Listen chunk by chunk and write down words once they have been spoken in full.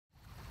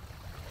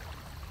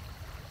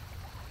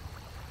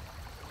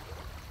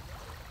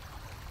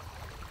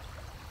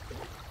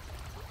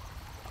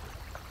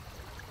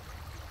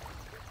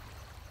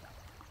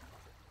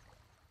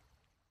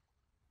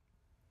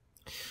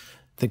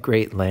The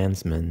great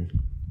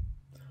landsman.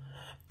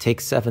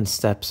 Take 7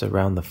 steps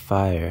around the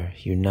fire,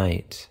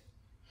 unite.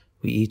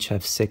 We each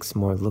have 6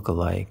 more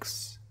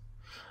lookalikes.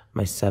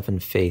 My 7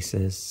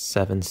 faces,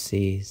 7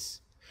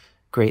 seas.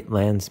 Great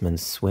landsmen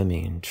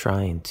swimming,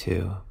 trying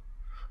to,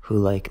 who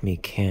like me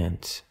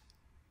can't.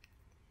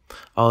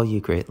 All you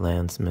great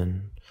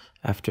landsmen,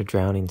 after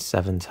drowning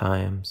 7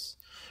 times,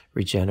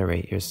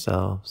 regenerate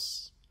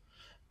yourselves.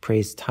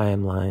 Praise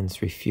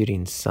timelines,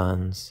 refuting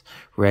suns,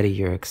 ready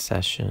your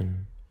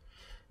accession.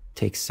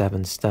 Take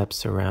 7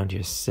 steps around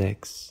your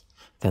 6,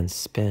 then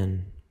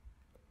spin.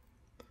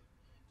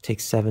 Take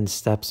 7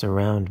 steps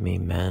around me,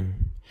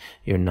 men,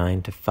 your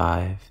 9 to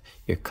 5,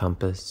 your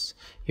compass,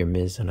 your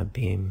mise on a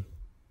beam.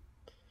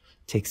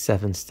 Take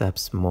 7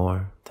 steps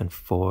more, then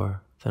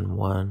 4, then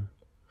 1,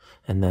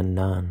 and then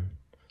none.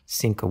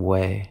 Sink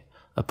away,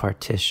 a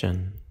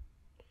partition.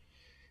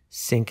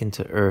 Sink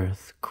into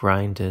earth,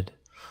 grinded,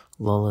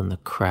 lull in the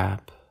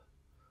crap.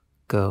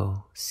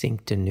 Go,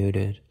 sink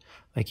denuded,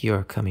 like you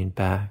are coming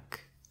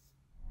back.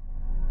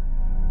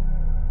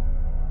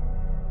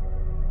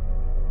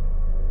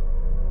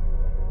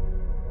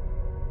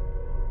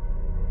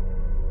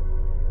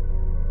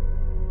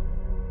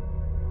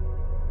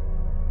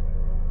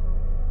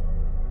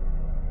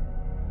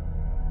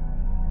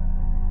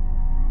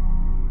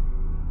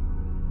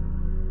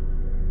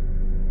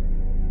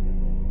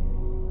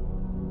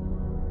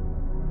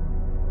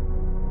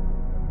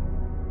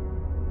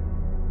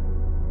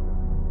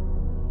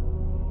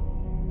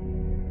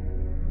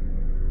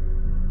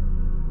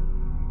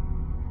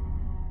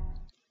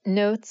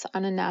 Notes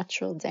on a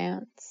natural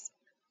dance.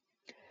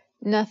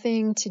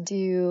 Nothing to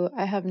do,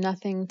 I have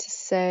nothing to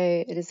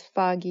say, it is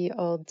foggy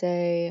all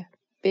day,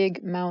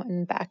 big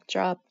mountain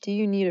backdrop, do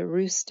you need a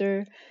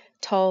rooster,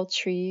 tall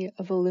tree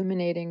of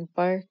illuminating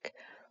bark,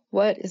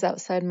 what is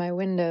outside my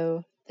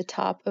window, the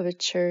top of a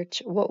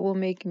church, what will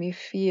make me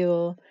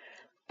feel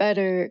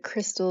better,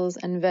 crystals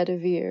and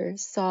vetiver,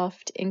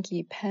 soft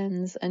inky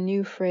pens, a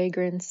new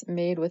fragrance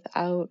made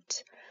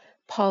without.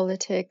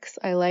 Politics,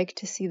 I like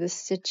to see the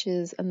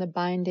stitches and the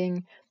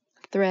binding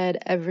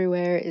thread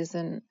everywhere is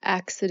an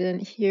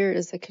accident. Here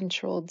is a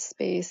controlled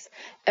space.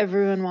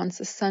 Everyone wants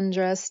a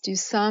sundress. Do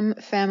some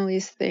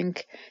families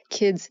think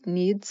kids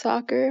need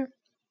soccer?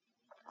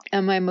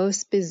 Am I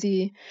most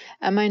busy?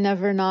 Am I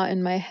never not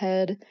in my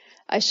head?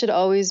 I should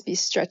always be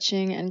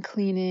stretching and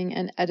cleaning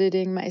and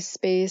editing my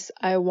space.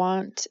 I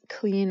want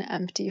clean,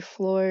 empty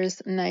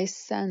floors, nice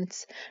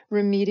scents,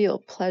 remedial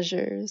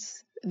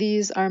pleasures.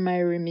 These are my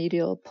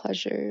remedial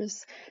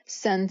pleasures,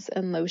 scents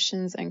and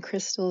lotions and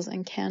crystals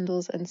and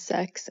candles and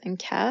sex and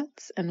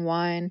cats and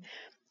wine.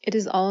 It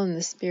is all in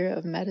the spirit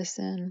of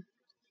medicine.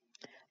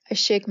 I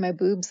shake my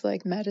boobs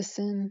like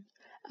medicine.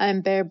 I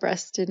am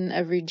bare-breasted in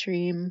every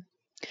dream.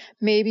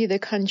 Maybe the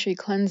country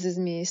cleanses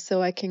me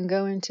so I can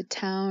go into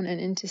town and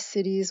into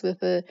cities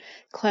with a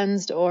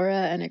cleansed aura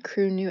and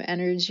accrue new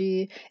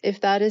energy.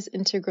 If that is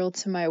integral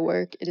to my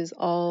work, it is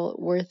all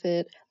worth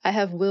it. I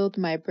have willed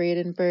my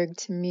Bradenburg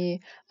to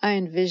me. I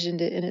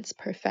envisioned it in its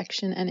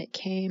perfection, and it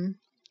came.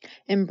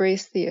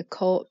 Embrace the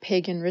occult,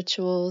 pagan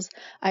rituals.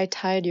 I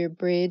tied your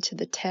braid to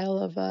the tail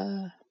of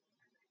a...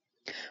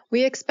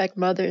 We expect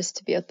mothers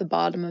to be at the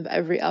bottom of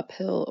every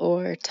uphill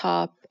or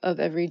top of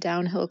every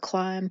downhill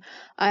climb.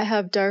 I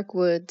have dark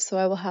wood, so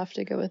I will have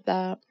to go with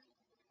that.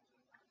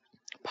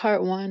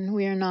 Part 1.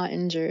 We are not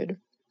injured.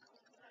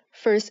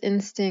 First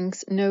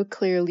instincts, no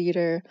clear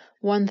leader,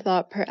 1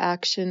 thought per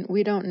action.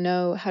 We don't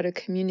know how to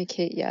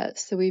communicate yet,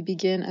 so we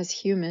begin as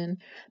human,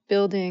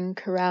 building,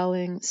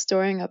 corralling,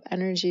 storing up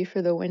energy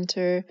for the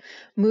winter.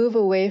 Move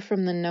away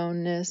from the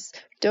knownness.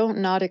 Don't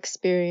not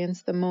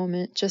experience the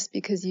moment just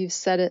because you've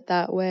said it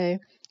that way.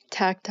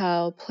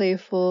 Tactile,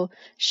 playful,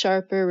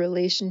 sharper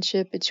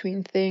relationship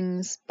between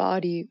things,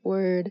 body,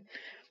 word.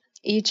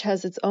 Each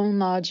has its own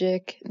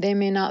logic. They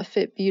may not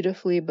fit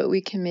beautifully, but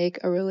we can make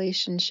a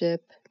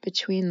relationship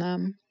between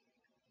them.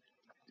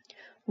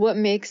 What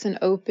makes an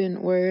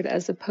open word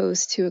as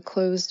opposed to a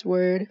closed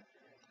word?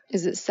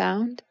 Is it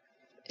sound?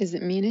 Is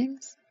it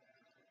meanings?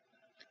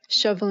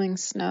 Shoveling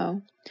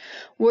snow.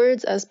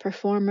 Words as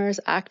performers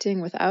acting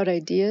without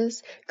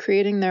ideas,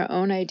 creating their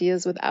own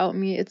ideas without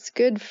me. It's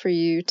good for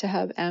you to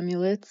have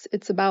amulets.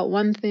 It's about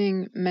one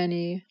thing,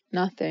 many,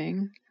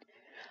 nothing.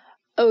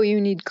 Oh,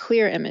 you need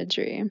clear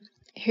imagery.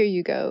 Here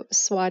you go,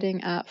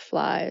 swatting at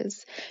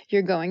flies.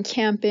 You're going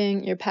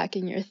camping, you're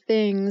packing your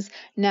things.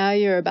 Now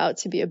you're about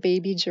to be a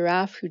baby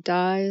giraffe who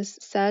dies.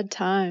 Sad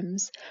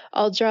times.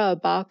 I'll draw a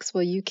box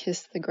while you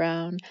kiss the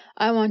ground.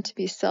 I want to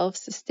be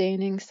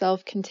self-sustaining,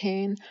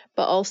 self-contained,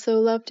 but also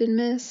loved and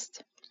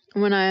missed.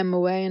 When I am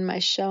away in my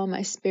shell,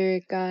 my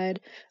spirit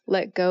guide,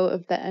 let go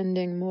of the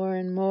ending more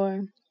and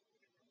more.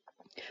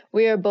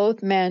 We are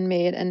both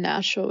man-made and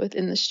natural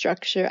within the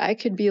structure. I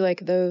could be like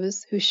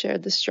those who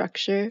shared the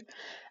structure.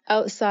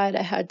 Outside,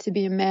 I had to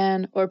be a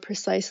man, or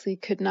precisely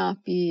could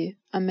not be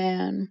a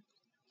man.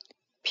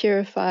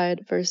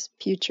 Purified versus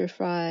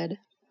putrefied.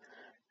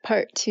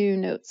 Part 2,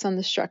 notes on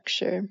the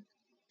structure.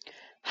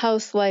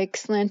 House-like,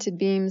 slanted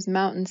beams,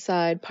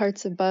 mountainside,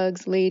 parts of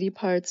bugs, lady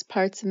parts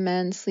of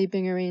men,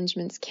 sleeping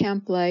arrangements,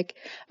 camp-like,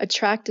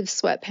 attractive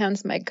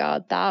sweatpants, my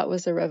God, that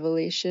was a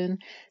revelation.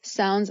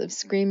 Sounds of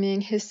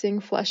screaming,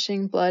 hissing,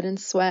 flushing, blood and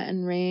sweat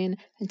and rain,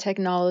 and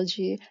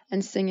technology,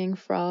 and singing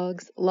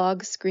frogs,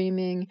 logs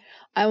screaming.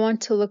 I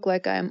want to look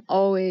like I am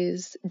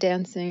always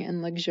dancing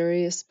in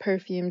luxurious,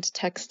 perfumed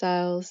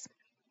textiles.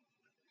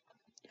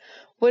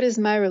 What is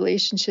my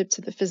relationship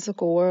to the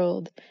physical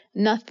world?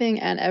 Nothing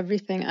and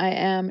everything I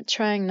am,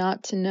 trying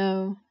not to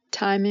know,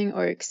 timing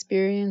or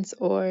experience,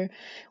 or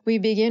we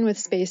begin with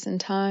space and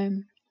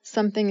time.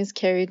 Something is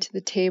carried to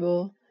the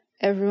table.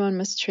 Everyone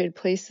must trade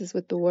places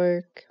with the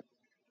work.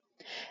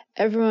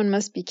 Everyone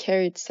must be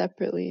carried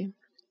separately.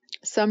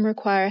 Some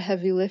require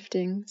heavy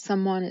lifting,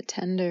 some want it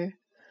tender.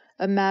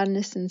 A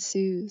madness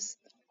ensues.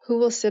 Who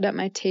will sit at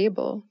my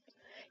table?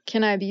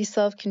 Can I be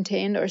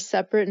self-contained or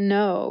separate?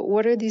 No.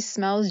 What are these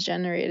smells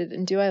generated,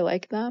 and do I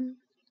like them?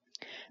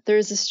 There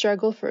is a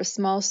struggle for a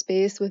small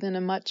space within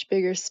a much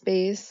bigger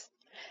space.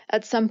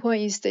 At some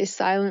point you stay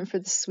silent for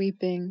the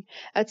sweeping.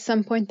 At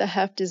some point the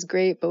heft is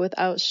great, but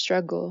without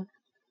struggle.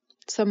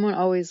 Someone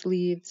always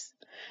leaves.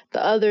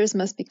 The others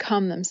must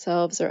become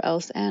themselves or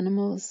else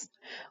animals.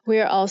 We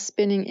are all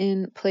spinning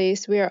in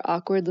place. We are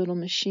awkward little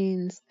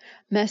machines.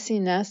 Messy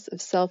nests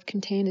of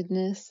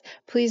self-containedness.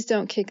 Please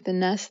don't kick the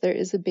nest. There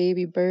is a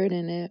baby bird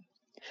in it.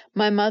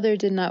 My mother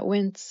did not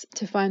wince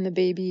to find the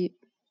baby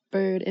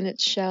bird in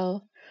its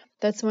shell.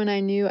 That's when I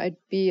knew I'd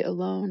be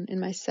alone in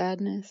my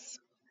sadness.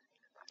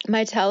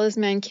 My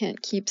talisman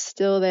can't keep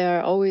still. They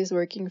are always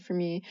working for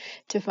me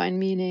to find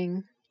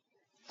meaning,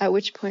 at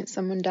which point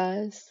someone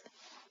dies.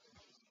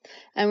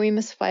 And we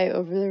must fight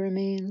over the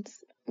remains.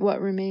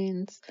 What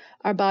remains?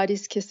 Our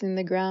bodies kissing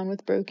the ground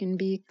with broken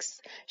beaks.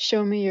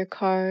 Show me your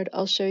card,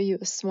 I'll show you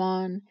a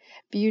swan.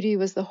 Beauty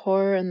was the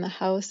horror in the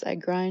house I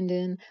grind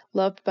in,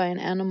 loved by an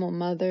animal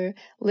mother.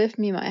 Lift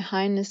me, my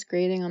highness,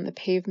 grating on the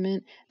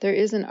pavement. There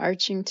is an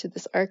arching to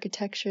this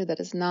architecture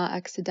that is not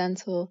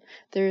accidental.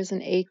 There is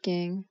an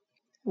aching.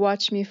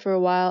 Watch me for a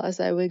while as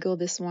I wiggle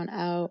this one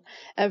out,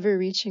 ever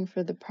reaching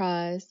for the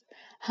prize.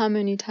 How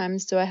many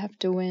times do I have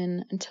to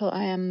win until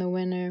I am the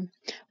winner?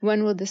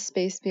 When will this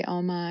space be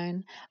all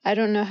mine? I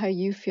don't know how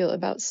you feel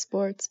about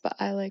sports, but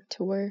I like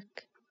to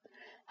work.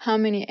 How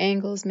many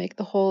angles make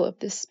the whole of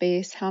this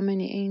space? How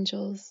many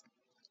angels?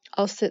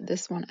 I'll sit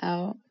this one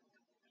out.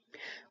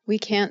 We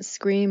can't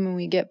scream when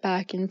we get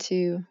back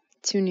to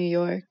New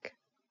York.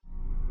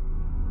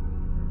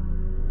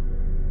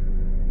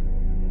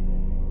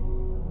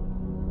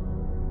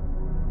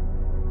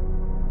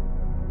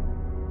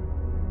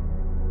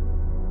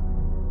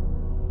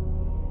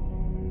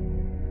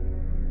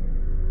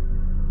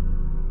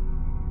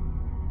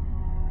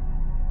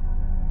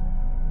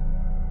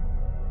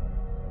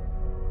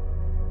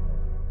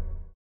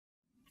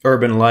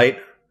 Urban Light,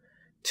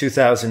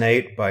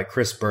 2008, by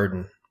Chris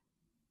Burden.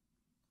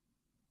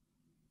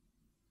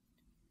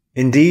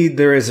 Indeed,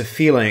 there is a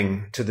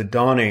feeling to the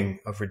dawning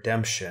of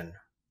redemption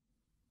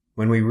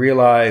when we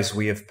realize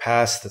we have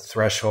passed the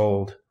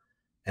threshold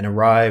and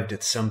arrived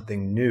at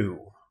something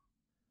new,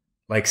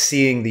 like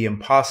seeing the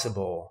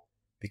impossible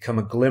become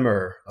a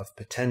glimmer of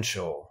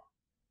potential,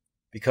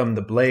 become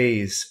the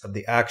blaze of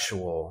the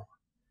actual,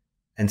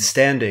 and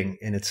standing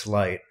in its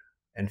light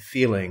and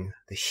feeling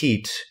the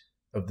heat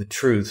of the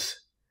truth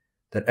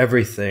that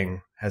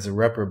everything has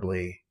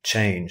irreparably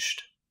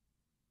changed.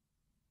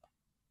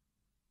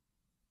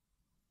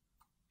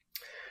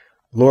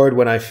 Lord,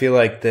 when I feel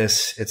like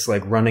this, it's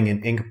like running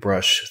an ink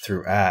brush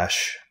through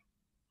ash.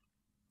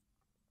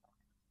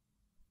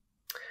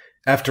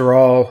 After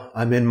all,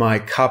 I'm in my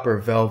copper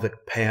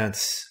velvet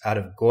pants out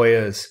of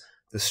Goya's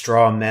The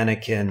Straw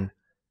Mannequin,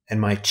 and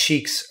my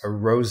cheeks are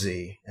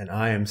rosy, and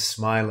I am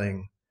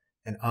smiling,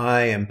 and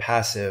I am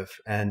passive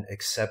and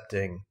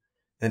accepting,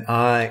 and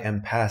I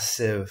am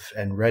passive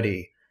and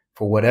ready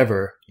for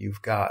whatever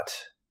you've got.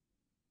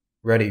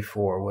 Ready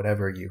for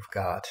whatever you've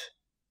got.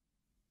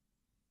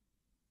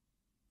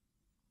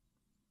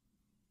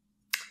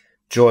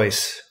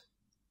 Joyce.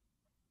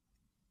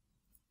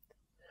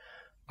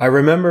 I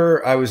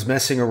remember I was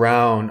messing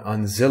around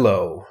on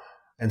Zillow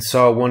and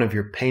saw one of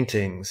your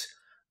paintings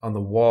on the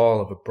wall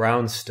of a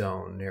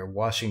brownstone near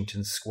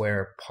Washington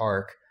Square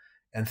Park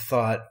and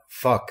thought,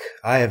 fuck,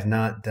 I have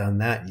not done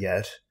that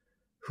yet.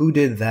 Who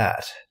did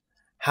that?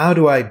 How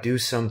do I do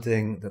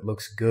something that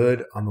looks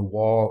good on the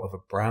wall of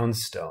a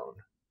brownstone?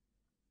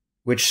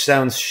 Which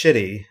sounds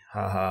shitty,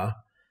 haha,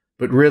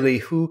 but really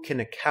who can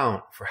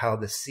account for how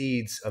the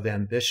seeds of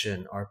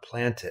ambition are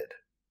planted?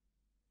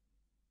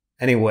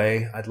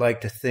 Anyway, I'd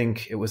like to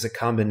think it was a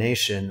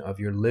combination of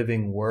your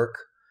living work,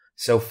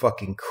 so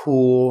fucking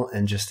cool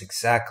and just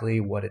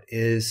exactly what it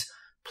is,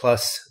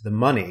 plus the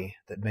money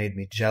that made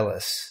me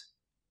jealous.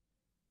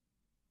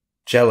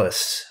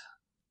 Jealous.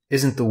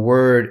 Isn't the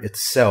word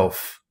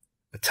itself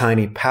a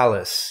tiny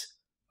palace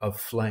of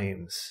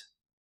flames?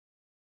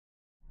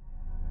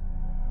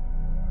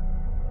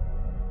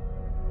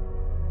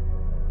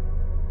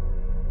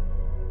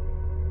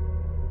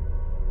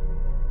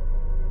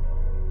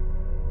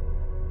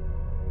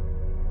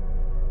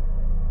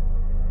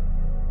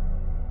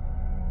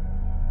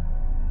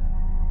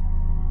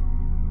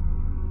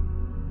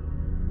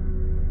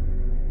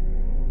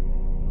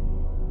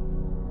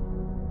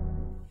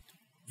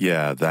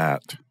 Yeah,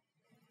 that.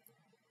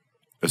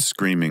 A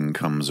screaming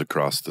comes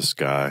across the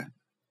sky,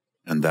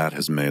 and that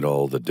has made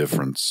all the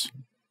difference.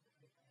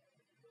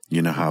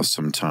 You know how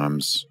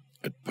sometimes,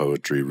 at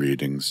poetry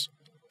readings,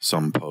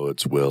 some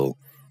poets will,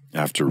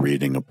 after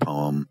reading a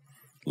poem,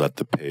 let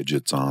the page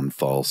it's on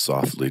fall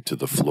softly to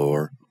the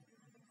floor?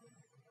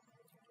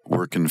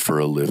 Workin' for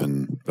a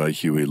Livin' by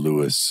Huey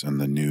Lewis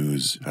and the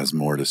News has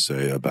more to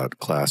say about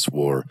class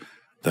war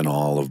than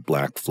all of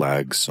Black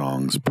Flag's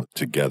songs put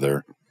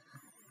together.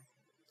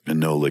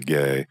 Enola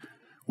Gay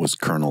was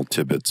Colonel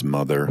Tibbet's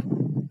mother.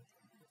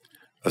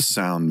 A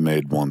sound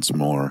made once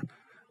more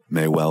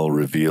may well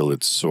reveal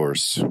its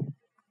source.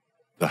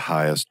 The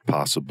highest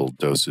possible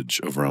dosage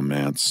of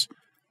romance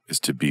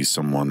is to be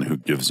someone who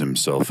gives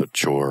himself a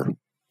chore.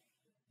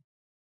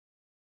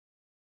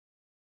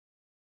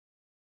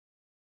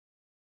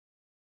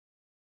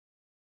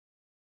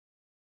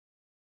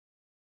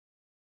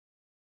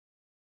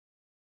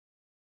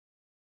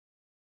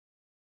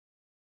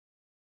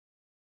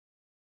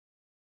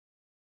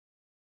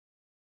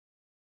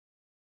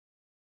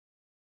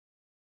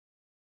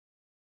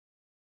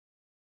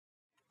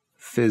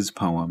 Fizz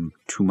poem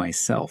to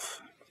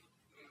myself.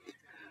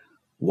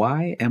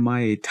 Why am I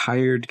a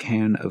tired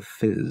can of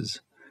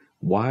fizz?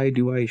 Why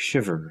do I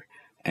shiver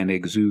and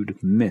exude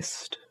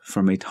mist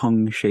from a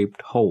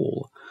tongue-shaped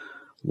hole?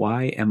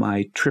 Why am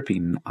I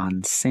tripping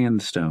on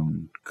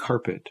sandstone,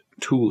 carpet,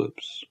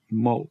 tulips,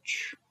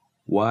 mulch?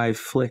 Why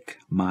flick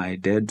my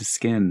dead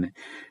skin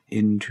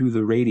into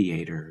the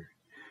radiator?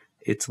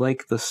 It's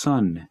like the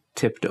sun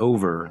tipped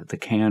over the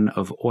can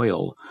of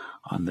oil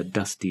on the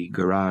dusty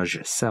garage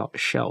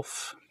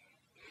shelf.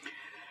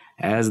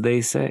 As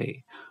they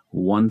say,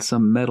 once a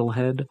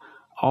metalhead,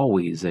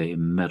 always a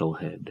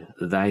metalhead.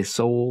 Thy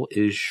soul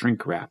is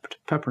shrink-wrapped,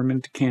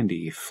 peppermint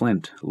candy,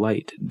 flint,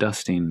 light,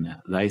 dusting.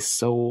 Thy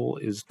soul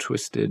is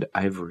twisted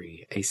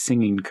ivory, a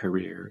singing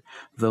career,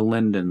 the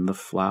linden, the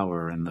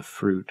flower, and the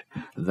fruit.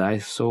 Thy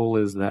soul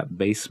is that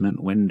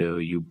basement window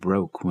you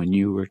broke when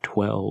you were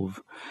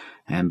 12.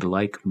 And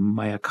like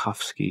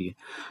Mayakovsky,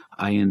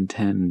 I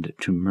intend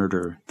to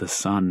murder the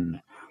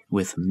sun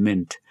with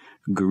mint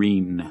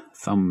green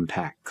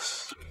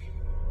thumbtacks.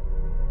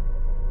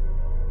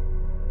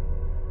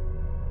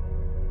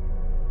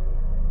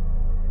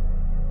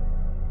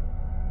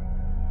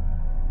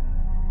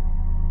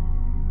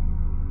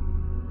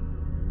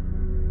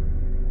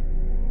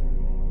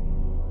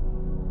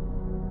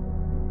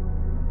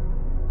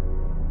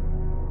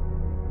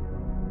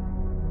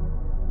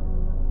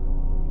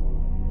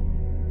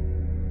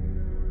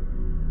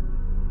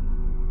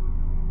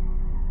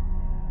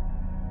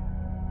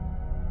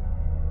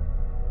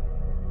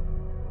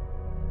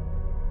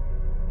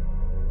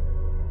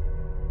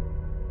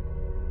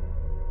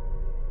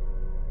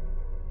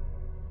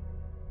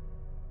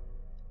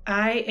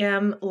 I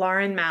am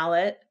Lauren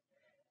Mallett,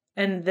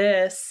 and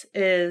this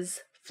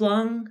is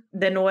Flung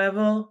de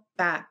Nuevo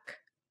Back.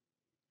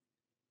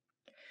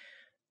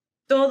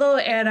 Todo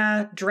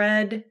era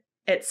dread,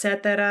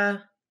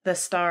 etc., the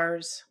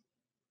stars.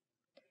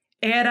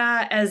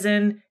 Era as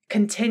in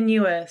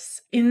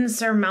continuous,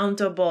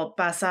 insurmountable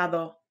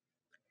pasado.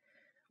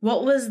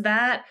 What was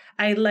that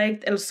I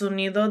liked el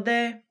sonido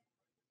de?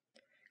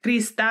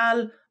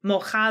 Cristal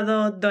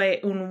mojado de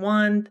un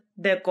wand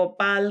de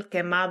copal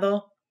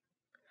quemado.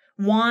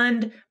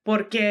 Wand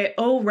porque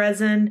oh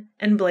resin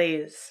and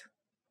blaze.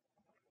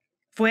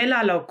 Fue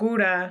la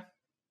locura.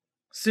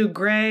 Su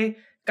gray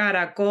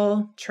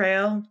caracol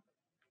trail.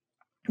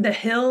 The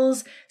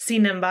hills,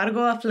 sin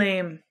embargo,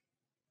 aflame.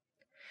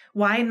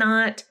 Why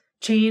not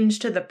change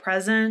to the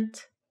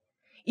present?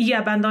 Y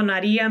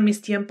abandonaría mis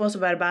tiempos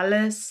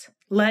verbales.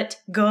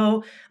 Let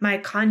go my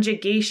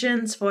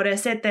conjugations for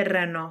ese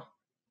terreno.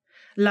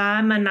 La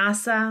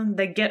amenaza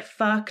de get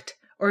fucked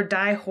or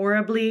die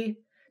horribly.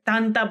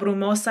 Tanta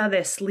brumosa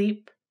de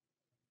sleep.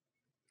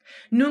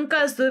 Nunca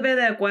estuve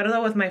de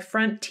acuerdo with my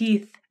front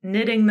teeth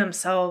knitting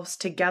themselves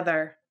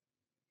together.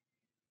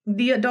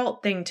 The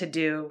adult thing to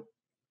do.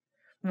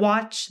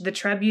 Watch the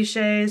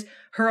trebuchets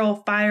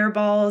hurl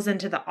fireballs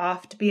into the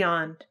oft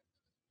beyond.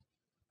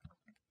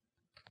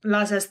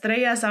 Las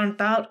estrellas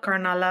aren't out,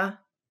 carnala.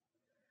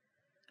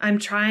 I'm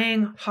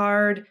trying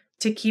hard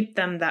to keep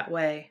them that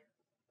way.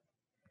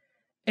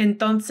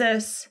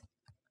 Entonces,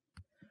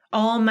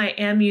 all my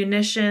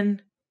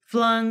ammunition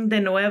flung de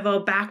nuevo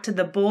back to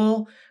the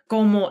bull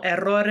como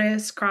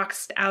errores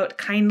crossed out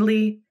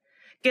kindly,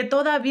 que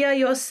todavía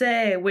yo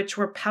sé which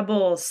were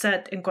pebbles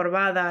set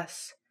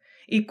encorvadas,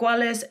 y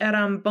cuáles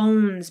eran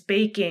bones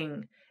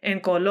baking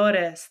en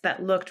colores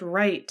that looked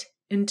right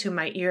into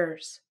my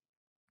ears.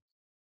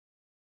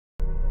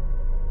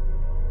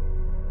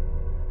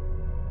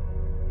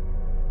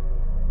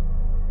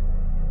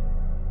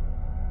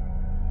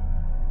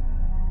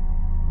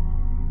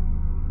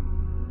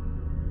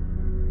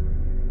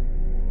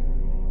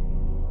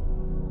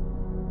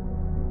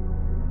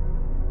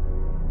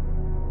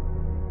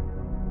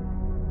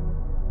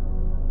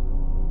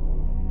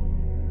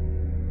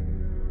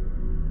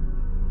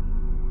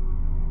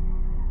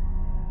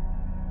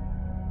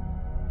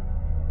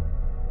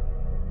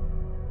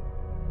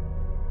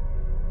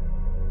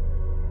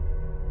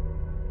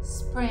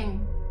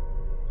 Spring.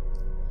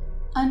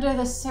 Under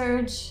the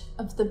surge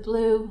of the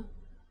blue,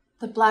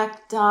 the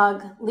black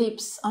dog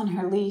leaps on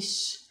her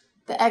leash.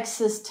 The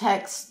ex's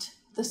text,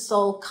 the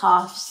soul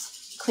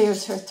coughs,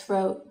 clears her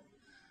throat.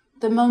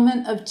 The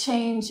moment of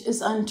change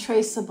is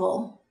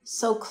untraceable,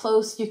 so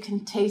close you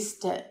can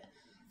taste it.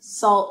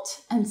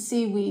 Salt and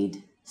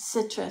seaweed,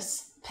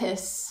 citrus,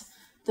 piss.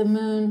 The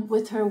moon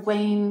with her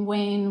wane,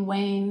 wane,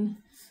 wane.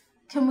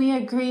 Can we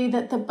agree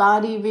that the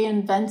body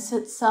reinvents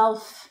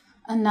itself?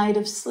 A night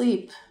of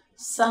sleep,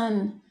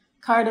 sun,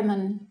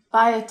 cardamom,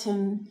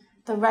 biotin,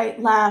 the right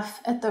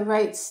laugh at the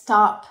right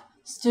stop,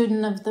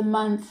 student of the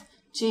month,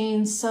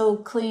 jeans so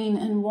clean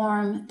and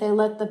warm they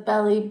let the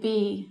belly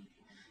be.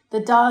 The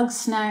dog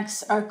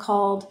snacks are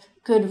called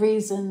good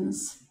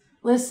reasons.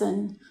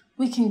 Listen,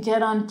 we can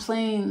get on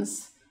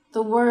planes.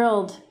 The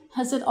world,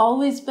 has it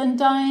always been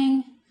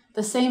dying?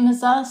 The same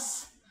as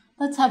us?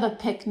 Let's have a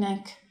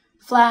picnic.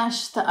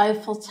 Flash the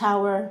Eiffel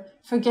Tower.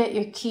 Forget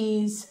your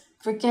keys.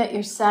 Forget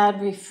your sad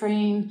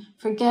refrain.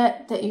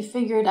 Forget that you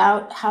figured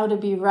out how to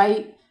be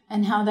right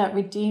and how that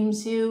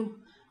redeems you.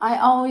 I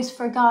always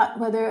forgot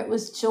whether it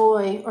was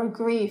joy or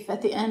grief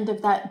at the end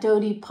of that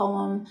Dodie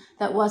poem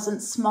that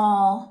wasn't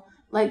small.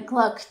 Like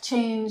Gluck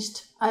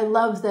changed, I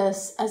love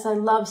this as I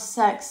love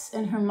sex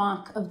in her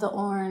mock of the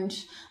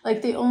orange.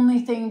 Like the only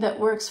thing that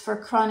works for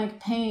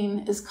chronic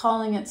pain is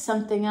calling it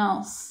something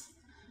else.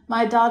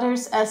 My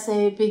daughter's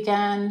essay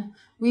began,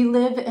 "We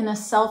live in a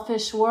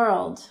selfish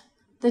world."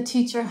 The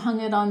teacher hung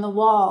it on the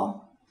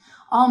wall.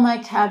 All my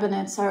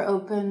cabinets are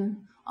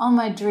open. All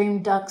my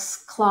dream ducts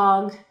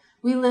clog.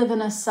 We live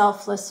in a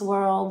selfless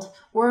world.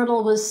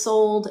 Wordle was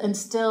sold and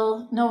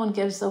still no one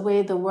gives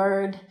away the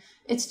word.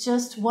 It's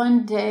just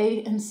one day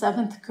in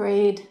 7th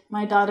grade,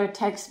 my daughter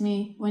texts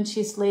me when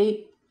she's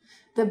late.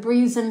 The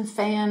Breezen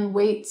fan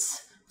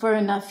waits for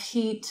enough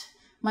heat.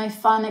 My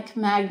phonic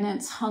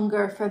magnets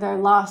hunger for their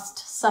lost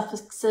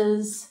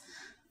suffixes.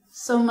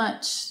 So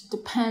much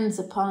depends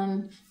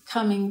upon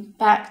coming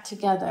back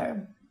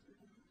together.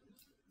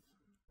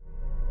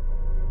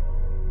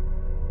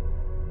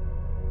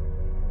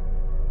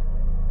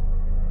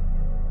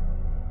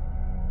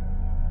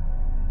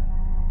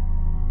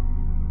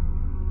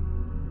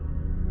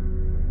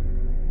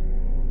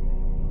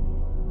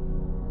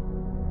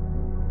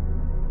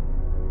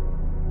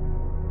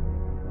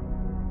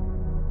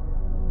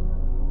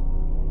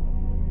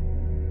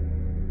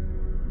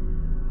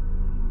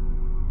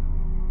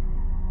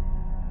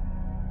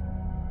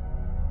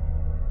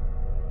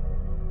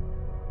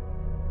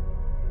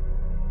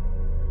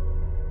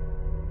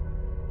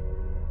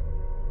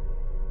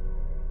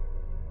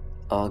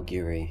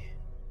 Augury.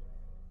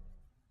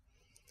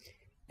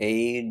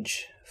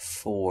 Age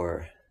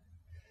 4.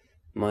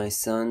 My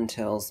son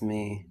tells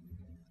me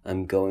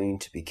I'm going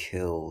to be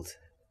killed.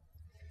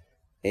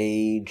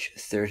 Age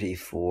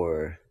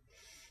 34.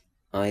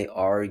 I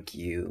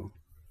argue,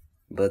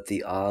 but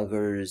the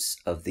augurs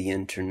of the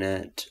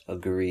internet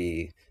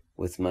agree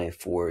with my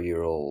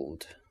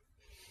 4-year-old.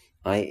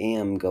 I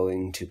am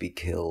going to be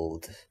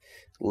killed,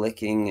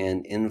 licking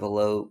an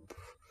envelope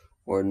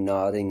or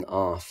nodding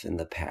off in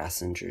the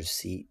passenger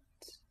seat.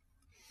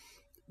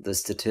 The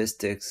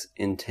statistics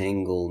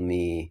entangle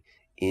me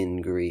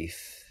in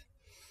grief.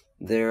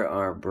 There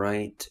are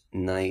bright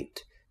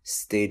night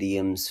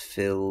stadiums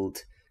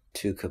filled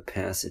to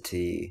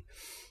capacity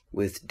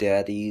with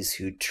daddies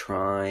who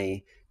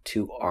try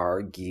to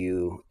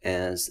argue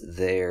as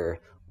their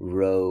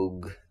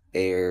rogue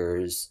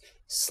heirs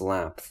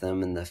slap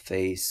them in the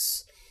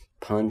face,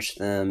 punch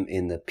them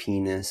in the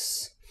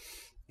penis,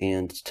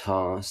 and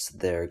toss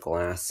their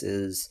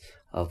glasses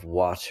of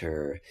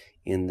water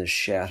in the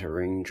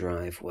shattering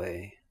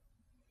driveway.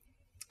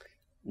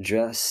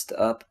 Dressed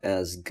up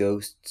as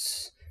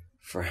ghosts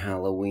for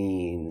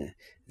Halloween,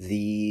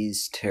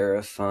 these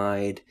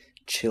terrified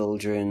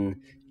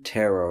children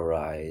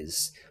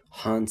terrorize,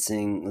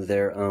 haunting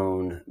their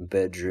own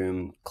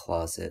bedroom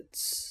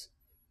closets.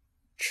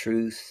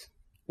 Truth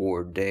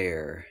or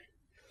dare?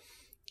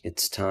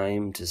 It's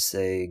time to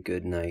say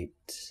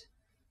goodnight.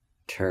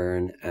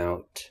 Turn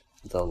out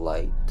the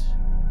light.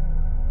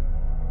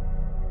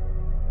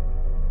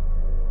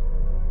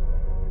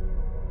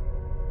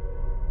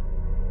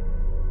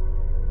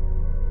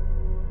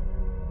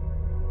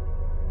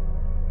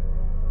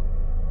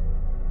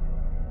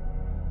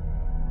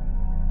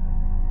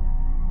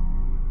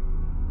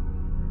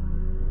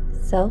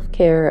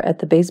 Self-Care at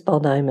the Baseball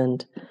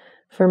Diamond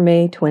for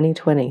May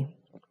 2020.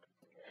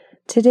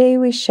 Today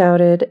we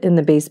shouted in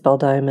the Baseball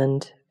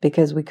Diamond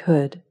because we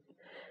could.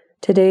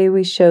 Today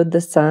we showed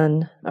the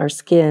sun, our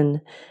skin.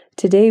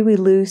 Today we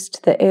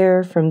loosed the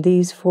air from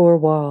these 4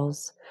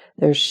 walls,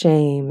 their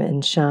shame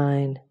and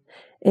shine.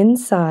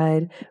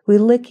 Inside, we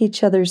lick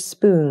each other's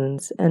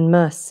spoons and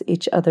muss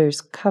each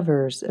other's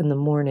covers in the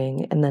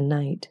morning and the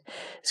night,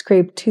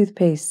 scrape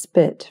toothpaste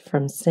spit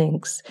from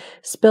sinks,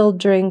 spill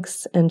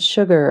drinks and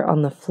sugar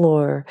on the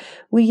floor.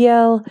 We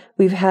yell,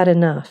 we've had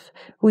enough.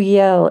 We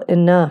yell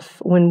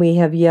enough when we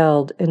have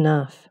yelled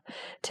enough.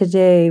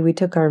 Today we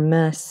took our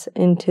mess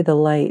into the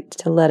light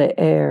to let it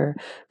air,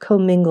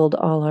 commingled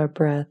all our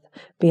breath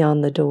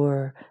beyond the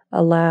door,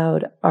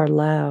 allowed our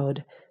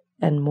loud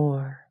and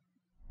more.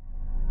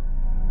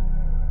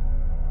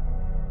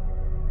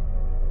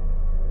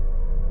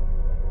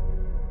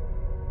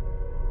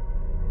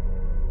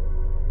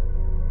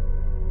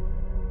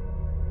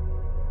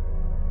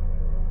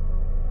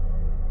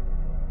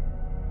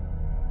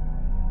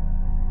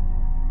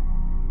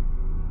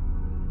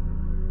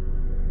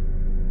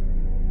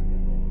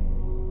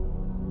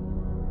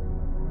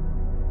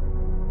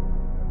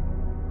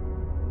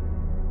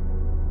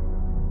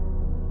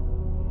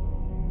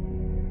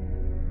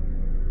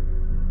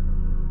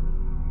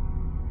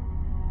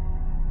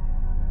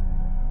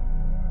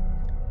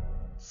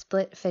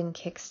 Split fin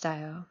kick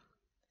style.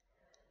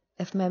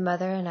 If my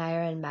mother and I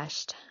are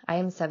enmeshed, I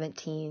am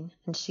 17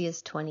 and she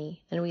is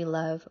 20, and we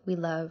love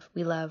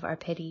our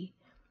pity.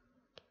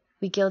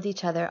 We gild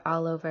each other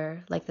all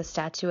over like the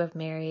statue of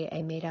Mary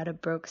I made out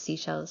of broke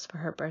seashells for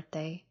her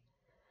birthday.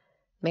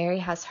 Mary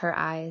has her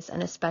eyes,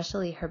 and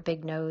especially her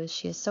big nose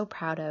she is so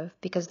proud of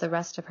because the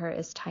rest of her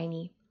is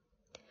tiny.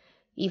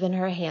 Even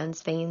her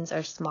hands' veins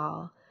are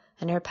small,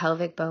 and her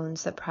pelvic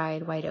bones that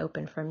pried wide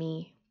open for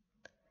me.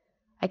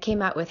 I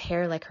came out with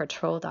hair like her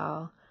troll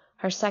doll,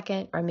 her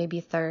second or maybe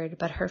third,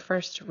 but her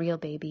first real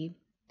baby.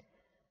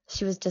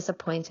 She was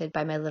disappointed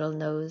by my little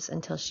nose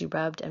until she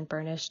rubbed and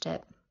burnished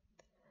it.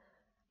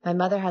 My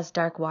mother has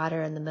dark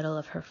water in the middle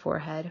of her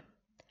forehead.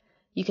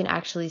 You can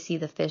actually see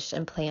the fish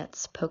and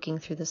plants poking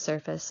through the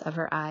surface of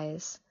her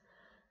eyes.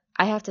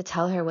 I have to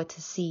tell her what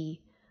to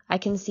see. I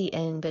can see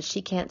in, but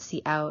she can't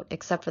see out,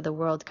 except for the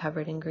world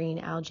covered in green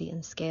algae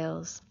and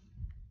scales.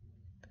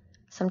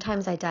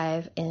 Sometimes I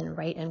dive in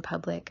right in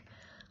public,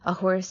 a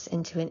horse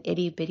into an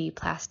itty-bitty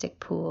plastic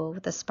pool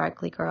with a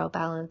sparkly girl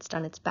balanced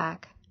on its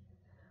back.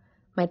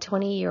 My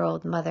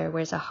 20-year-old mother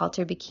wears a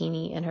halter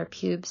bikini and her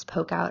pubes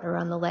poke out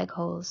around the leg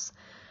holes.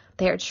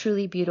 They are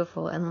truly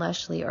beautiful and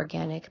lushly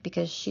organic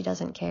because she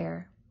doesn't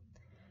care.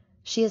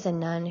 She is a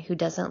nun who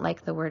doesn't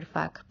like the word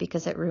fuck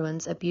because it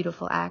ruins a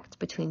beautiful act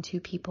between two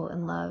people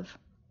in love.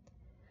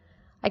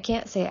 I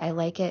can't say I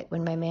like it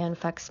when my man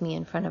fucks me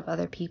in front of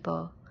other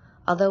people.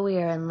 Although we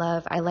are in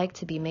love, I like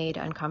to be made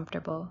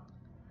uncomfortable.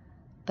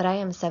 But I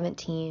am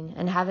 17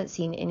 and haven't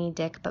seen any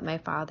dick but my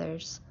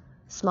father's,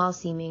 small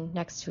seeming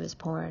next to his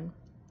porn.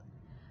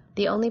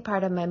 The only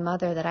part of my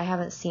mother that I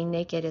haven't seen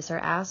naked is her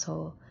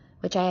asshole,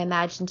 which I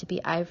imagine to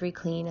be ivory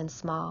clean and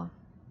small.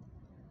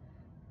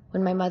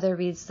 When my mother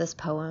reads this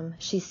poem,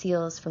 she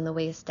seals from the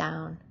waist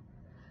down.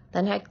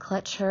 Then I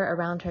clutch her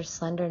around her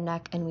slender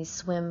neck and we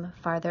swim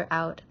farther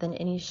out than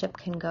any ship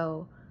can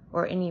go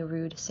or any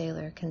rude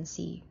sailor can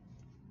see.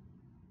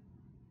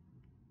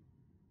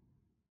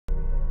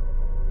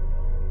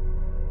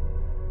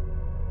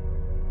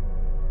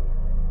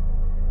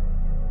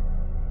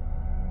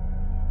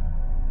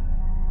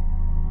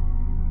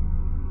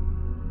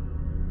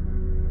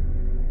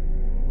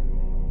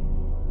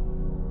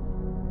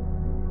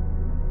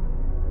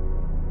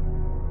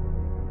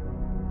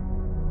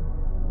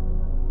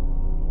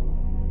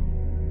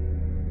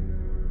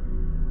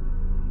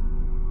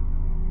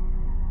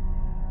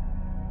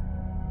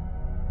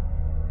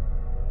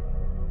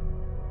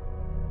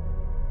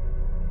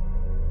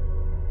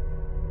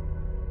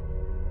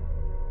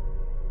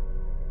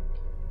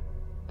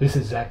 This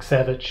is Zach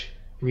Savich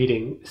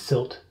reading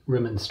Silt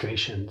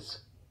Remonstrations.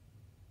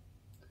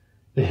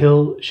 The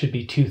hill should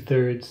be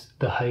 2/3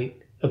 the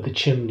height of the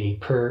chimney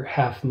per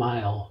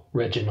half-mile,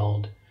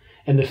 Reginald,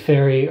 and the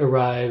ferry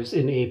arrives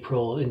in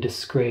April in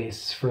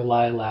disgrace for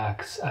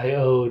lilacs. I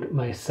owed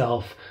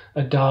myself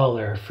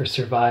 $1 for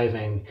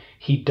surviving.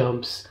 He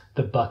dumps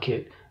the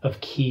bucket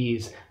of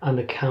keys on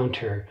the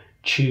counter.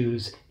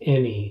 Choose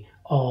any,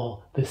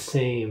 all the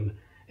same.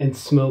 And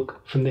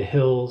smoke from the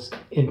hills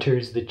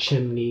enters the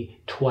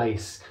chimney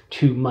twice.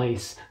 2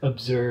 mice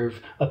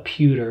observe a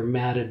pewter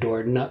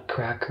matador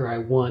nutcracker. I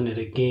won at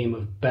a game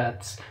of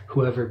bets.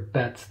 Whoever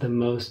bets the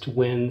most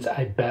wins.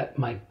 I bet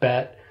my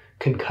bet,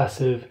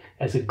 concussive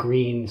as a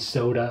green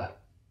soda.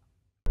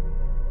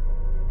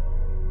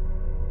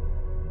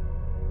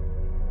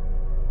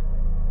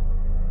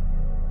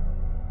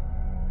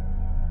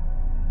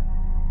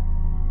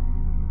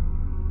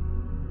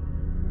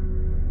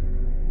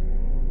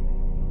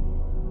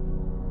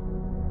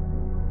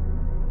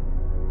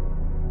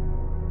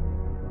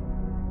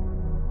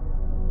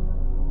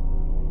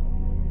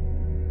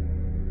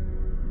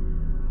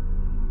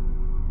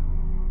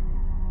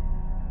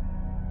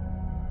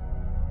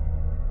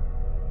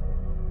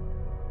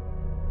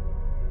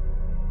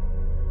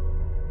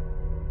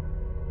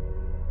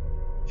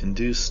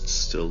 Induced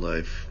still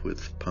life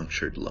with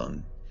punctured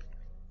lung.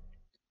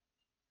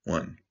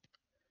 1.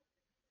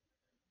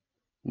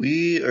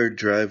 We are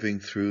driving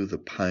through the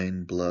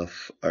Pine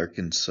Bluff,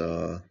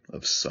 Arkansas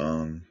of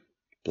song,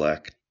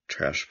 black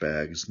trash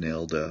bags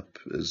nailed up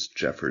as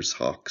Jeffers'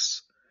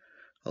 Hoks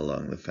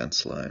along the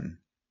fence line.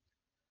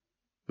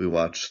 We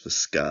watch the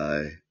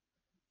sky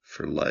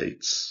for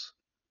lights,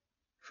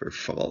 for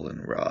fallen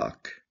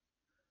rock,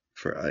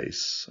 for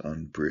ice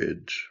on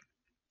bridge.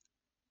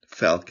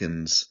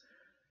 Falcons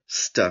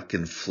stuck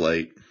in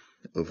flight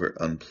over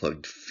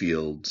unplugged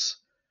fields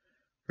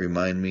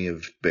remind me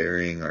of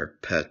burying our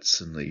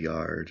pets in the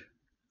yard.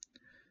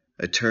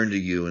 I turn to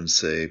you and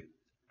say,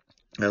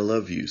 I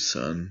love you,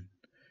 son,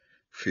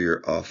 for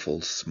your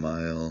awful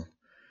smile,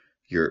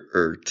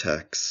 your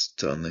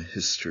text on the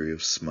history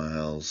of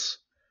smiles,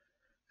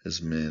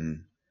 as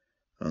men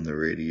on the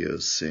radio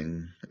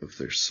sing of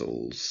their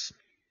souls.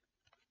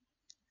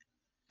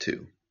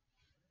 2.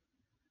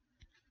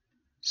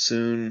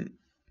 Soon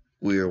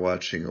we are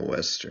watching a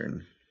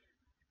Western.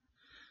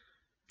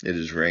 It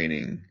is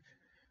raining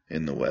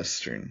in the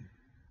Western.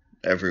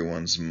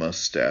 Everyone's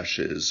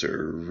mustaches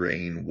are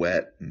rain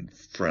wet and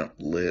front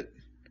lit.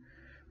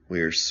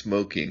 We are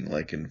smoking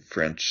like in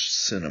French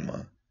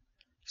cinema,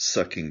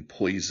 sucking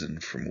poison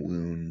from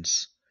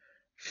wounds,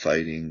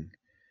 fighting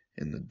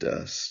in the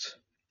dust.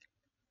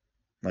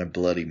 My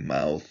bloody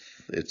mouth,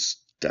 its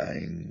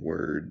dying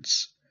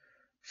words,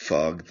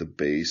 fog the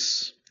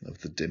base of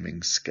the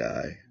dimming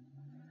sky,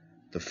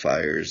 the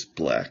fire's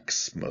black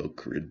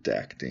smoke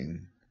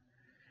redacting.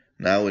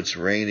 Now it's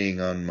raining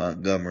on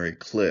Montgomery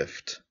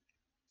Clift.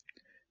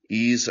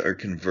 Ease our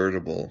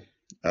convertible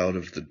out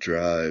of the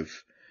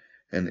drive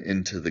and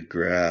into the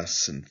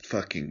grass in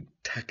fucking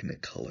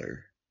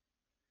Technicolor.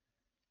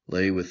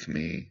 Lay with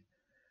me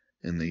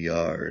in the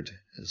yard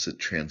as it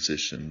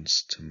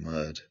transitions to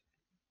mud.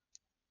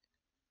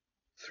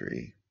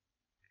 3.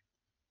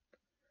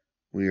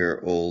 We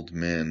are old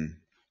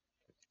men,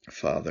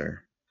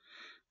 Father,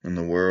 and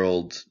the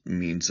world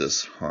means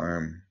us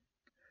harm.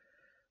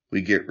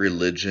 We get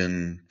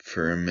religion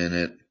for a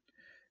minute,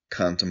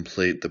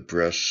 contemplate the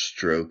brush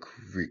stroke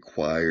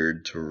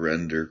required to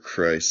render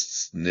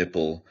Christ's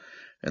nipple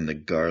and the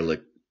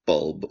garlic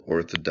bulb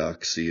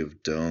orthodoxy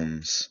of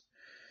domes.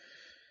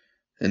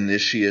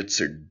 Initiates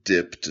are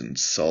dipped and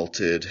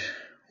salted.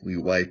 We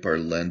wipe our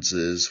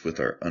lenses with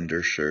our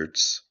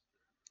undershirts.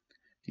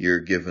 You're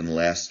given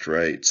last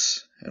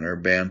rites, and our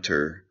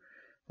banter,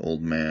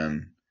 old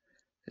man,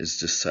 is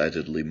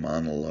decidedly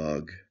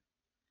monologue.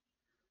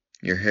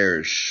 Your hair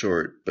is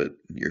short, but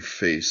your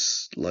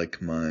face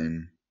like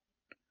mine.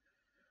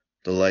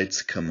 The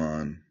lights come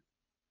on,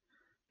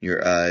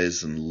 your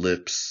eyes and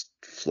lips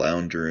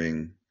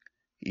floundering,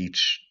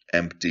 each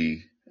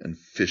empty and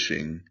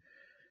fishing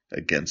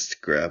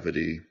against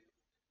gravity,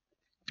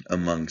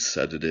 among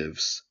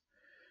sedatives.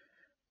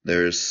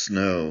 There is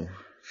snow,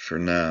 for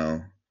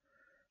now,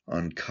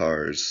 on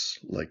cars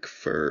like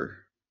fur.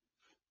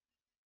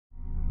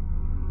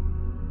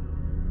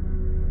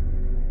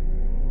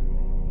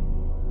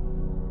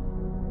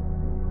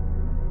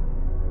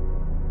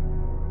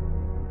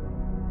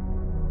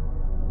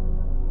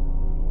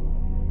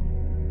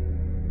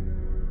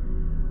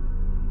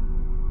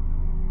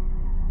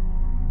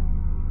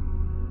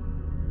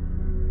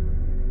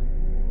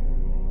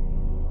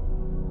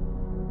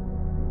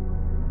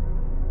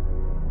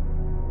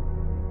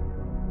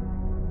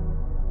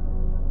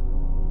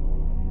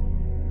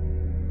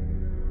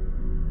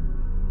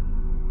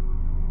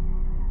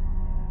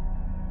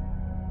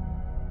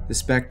 The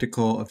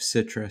Spectacle of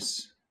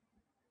Citrus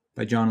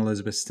by John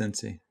Elizabeth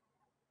Stintzi.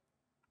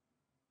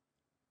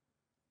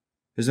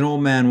 There's an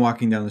old man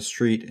walking down the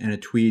street in a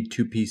tweed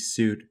two-piece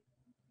suit,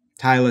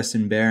 tieless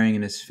and bearing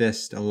in his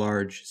fist a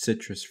large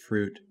citrus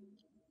fruit.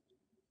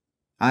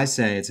 I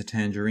say it's a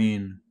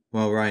tangerine,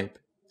 well ripe,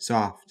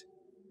 soft.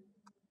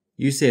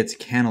 You say it's a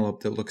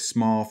cantaloupe that looks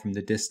small from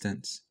the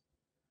distance.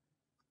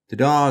 The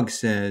dog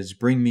says,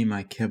 "Bring me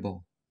my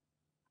kibble."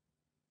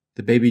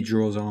 The baby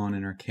drools on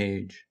in her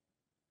cage.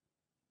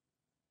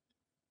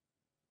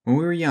 When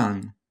we were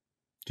young,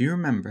 do you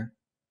remember?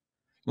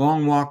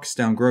 Long walks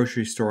down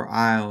grocery store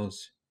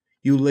aisles,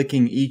 you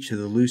licking each of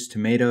the loose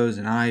tomatoes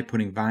and I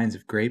putting vines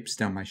of grapes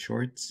down my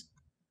shorts?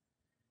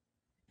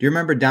 Do you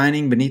remember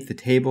dining beneath the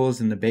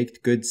tables in the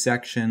baked goods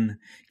section,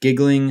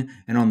 giggling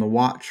and on the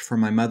watch for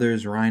my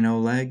mother's rhino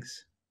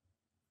legs?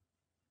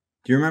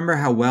 Do you remember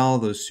how well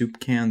those soup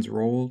cans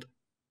rolled?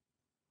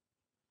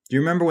 Do you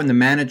remember when the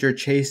manager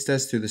chased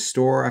us through the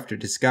store after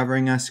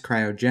discovering us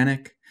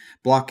cryogenic,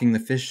 blocking the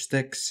fish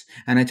sticks,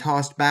 and I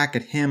tossed back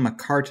at him a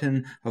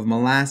carton of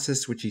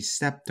molasses which he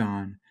stepped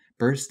on,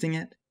 bursting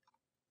it?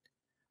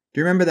 Do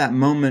you remember that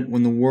moment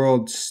when the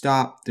world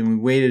stopped and we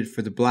waited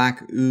for the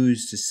black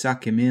ooze to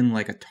suck him in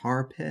like a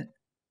tar pit?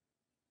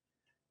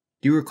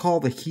 Do you recall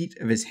the heat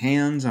of his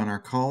hands on our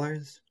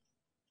collars?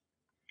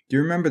 Do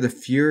you remember the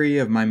fury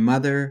of my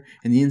mother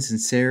and the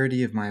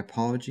insincerity of my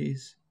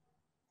apologies?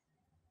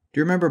 Do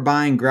you remember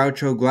buying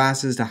Groucho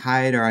glasses to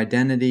hide our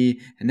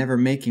identity and never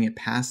making it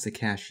past the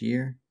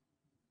cashier?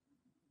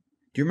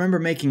 Do you remember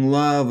making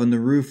love on the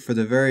roof for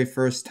the very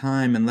first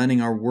time and letting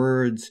our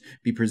words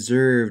be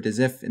preserved as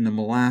if in the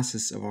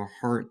molasses of our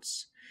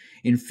hearts,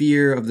 in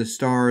fear of the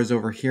stars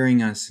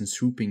overhearing us and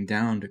swooping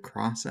down to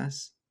cross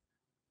us?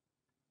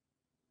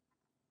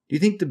 Do you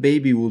think the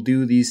baby will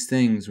do these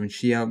things when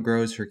she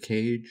outgrows her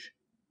cage?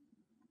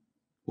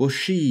 Will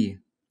she,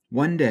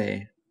 one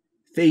day,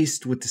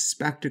 faced with the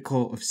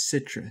spectacle of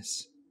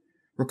citrus,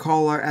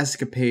 recall our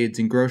escapades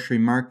in grocery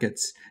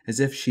markets as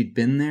if she'd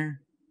been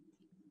there?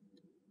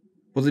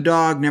 Will the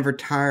dog never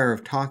tire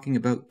of talking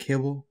about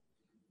kibble?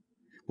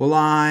 Will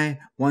I,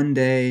 one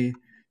day,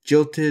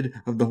 jilted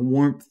of the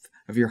warmth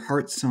of your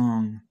heart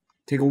song,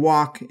 take a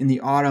walk in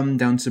the autumn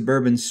down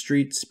suburban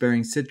streets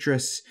bearing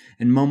citrus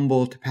and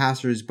mumble to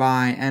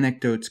passers-by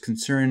anecdotes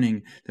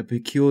concerning the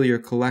peculiar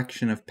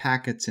collection of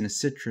packets in a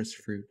citrus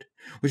fruit,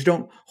 which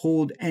don't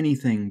hold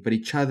anything but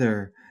each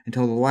other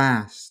until the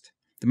last,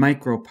 the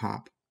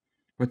micropop,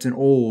 what's an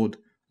old,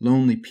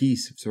 lonely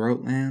piece of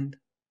throatland?